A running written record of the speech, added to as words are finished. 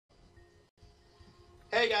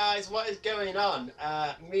Hey guys, what is going on?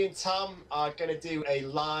 Me and Tom are gonna do a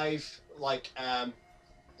live, live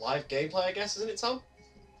gameplay, I guess, isn't it, Tom?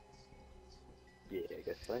 Yeah, I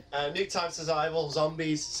guess so. Nuketown Survival,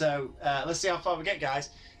 Zombies. So let's see how far we get, guys.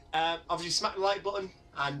 Obviously, smack the like button,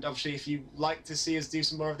 and obviously, if you like to see us do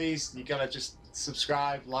some more of these, you gotta just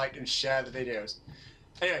subscribe, like, and share the videos.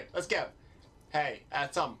 Anyway, let's go. Hey,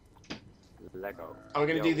 Tom. Lego. Are we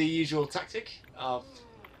gonna do the usual tactic of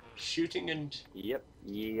shooting and? Yep,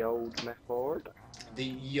 ye old method. The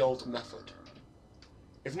ye old method.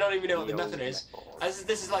 If not even know what the method is,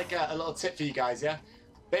 this is like a little tip for you guys, yeah?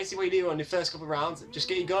 Basically what you do on your first couple of rounds, just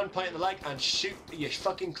get your gun, point at the leg, and shoot your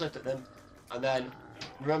fucking clip at them. And then,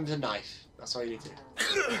 remember the knife. That's all you need to do.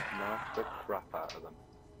 Knife the crap out of them.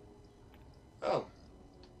 Oh.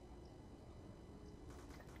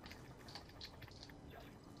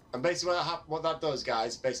 And basically what that does,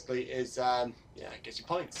 guys, basically is, yeah, it gets you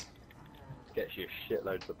points. Gets you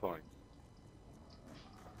shitloads of points.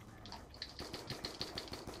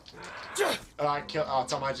 Oh,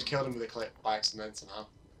 Tom, I just killed him with a clip by accident somehow.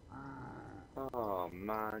 Oh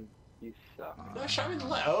man, you suck. No, shot me in the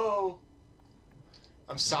leg. Oh.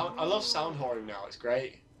 I love sound whoring now, it's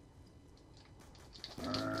great.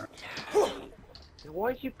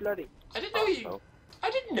 Why did you bloody... I didn't know you...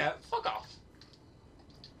 I didn't know. Fuck off.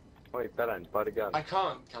 Wait, Bellend, buy the gun. I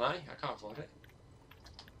can't, can I? I can't afford it.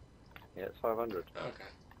 Yeah, it's 500. Okay.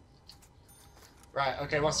 Right,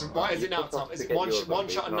 okay, what is it now, Tom? Is it one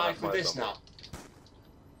shot and knife with this now?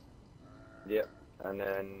 Yep, and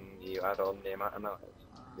then you add on the amount of knives.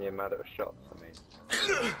 The amount of shots, I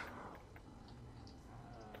mean.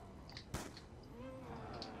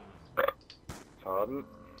 Pardon?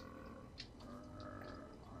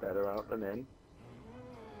 Better out than in.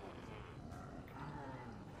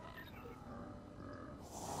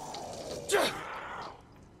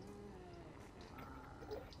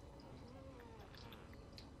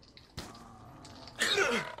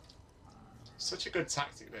 Such a good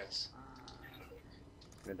tactic, this.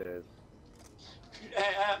 It is.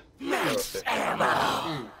 Max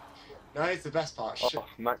ammo! No, it's the best part. Oh,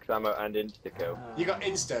 max ammo and insta-kill. You got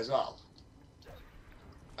insta as well?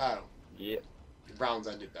 Oh. Yep. Rounds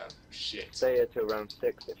ended though. Shit. Stay here till round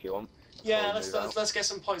 6 if you want. Yeah, let's get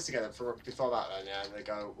some points together before that then, yeah, and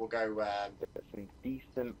we'll go Get some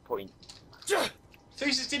decent points.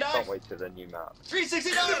 369! Can't wait till the new map.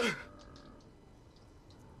 369!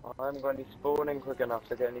 I haven't got any spawning quick enough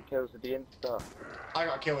to get any kills with the insta. I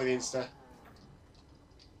got a kill with the insta.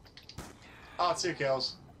 Ah, 2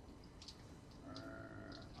 kills.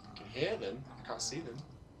 I can hear them, I can't see them.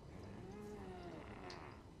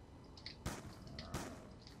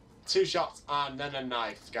 2 shots and then a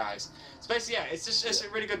knife, guys. So basically, yeah, it's a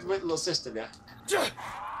really good little system, yeah.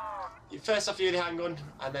 First off, you do the handgun,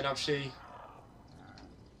 and then obviously.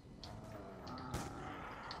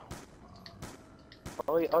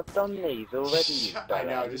 Oh, I've done these already. You I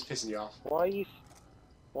know, I'm just pissing you off. Why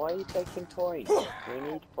are you taking points?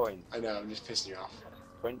 We need points. I know, I'm just pissing you off.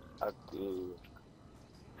 Points are good.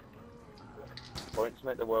 Points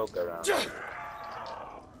make the world go round.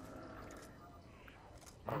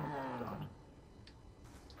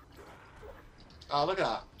 Oh, look at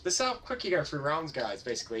that. This is how quick you go through rounds, guys,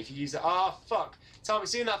 basically, if you use it. Oh, fuck. Tom,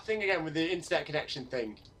 it's doing that thing again with the internet connection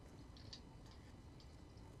thing.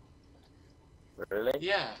 Really?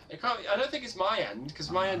 Yeah. I don't think it's my end, because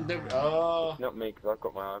my end... Oh. It's not me, because I've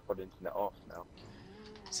got my iPod internet off now.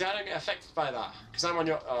 See, I don't get affected by that, because I'm on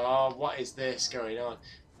your... Oh, what is this going on?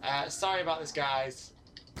 Sorry about this, guys.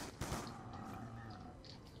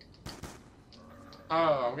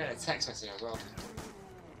 Oh, I'm getting a text message as well.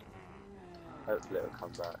 Hopefully it'll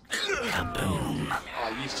come back.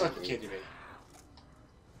 Oh, you fucking kidding me.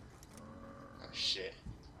 Oh, shit.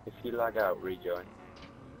 If you lag out, rejoin.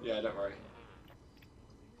 Yeah, don't worry.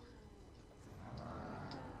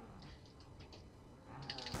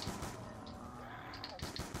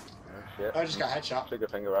 Oh shit. I just got a headshot. Trigger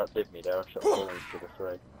finger outdid me there, I shot 4 into the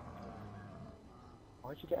 3.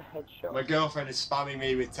 Why'd you get a headshot? My girlfriend is spamming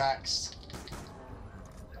me with text.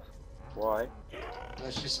 Why?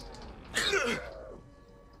 Let's just...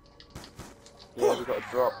 Yeah, we got a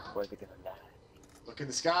drop. Where's it gonna land? Look in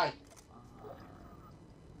the sky.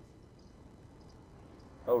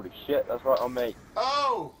 Holy shit, that's right on me.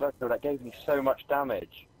 Oh! Look, that gave me so much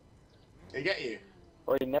damage. Did it get you?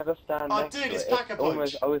 Oh, you never stand next dude, to it's it.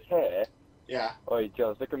 Pack-a-Punch. I was here. Yeah. Oh,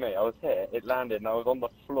 Giles, look at me. I was here. It landed and I was on the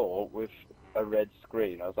floor with a red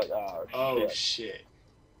screen. I was like, oh, shit. Oh, shit.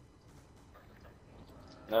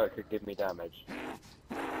 No, it could give me damage.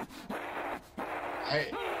 Hey.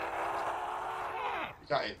 You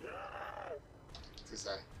got it. What's it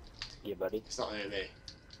say? Yeah, buddy. It's not really.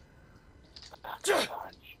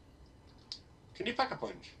 Punch. Can you pack a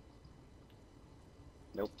punch?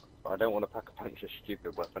 Nope. I don't want to pack a punch, a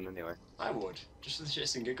stupid weapon anyway. I would. Just for the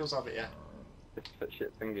shits and giggles of it, yeah. Just for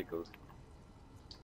shits and giggles.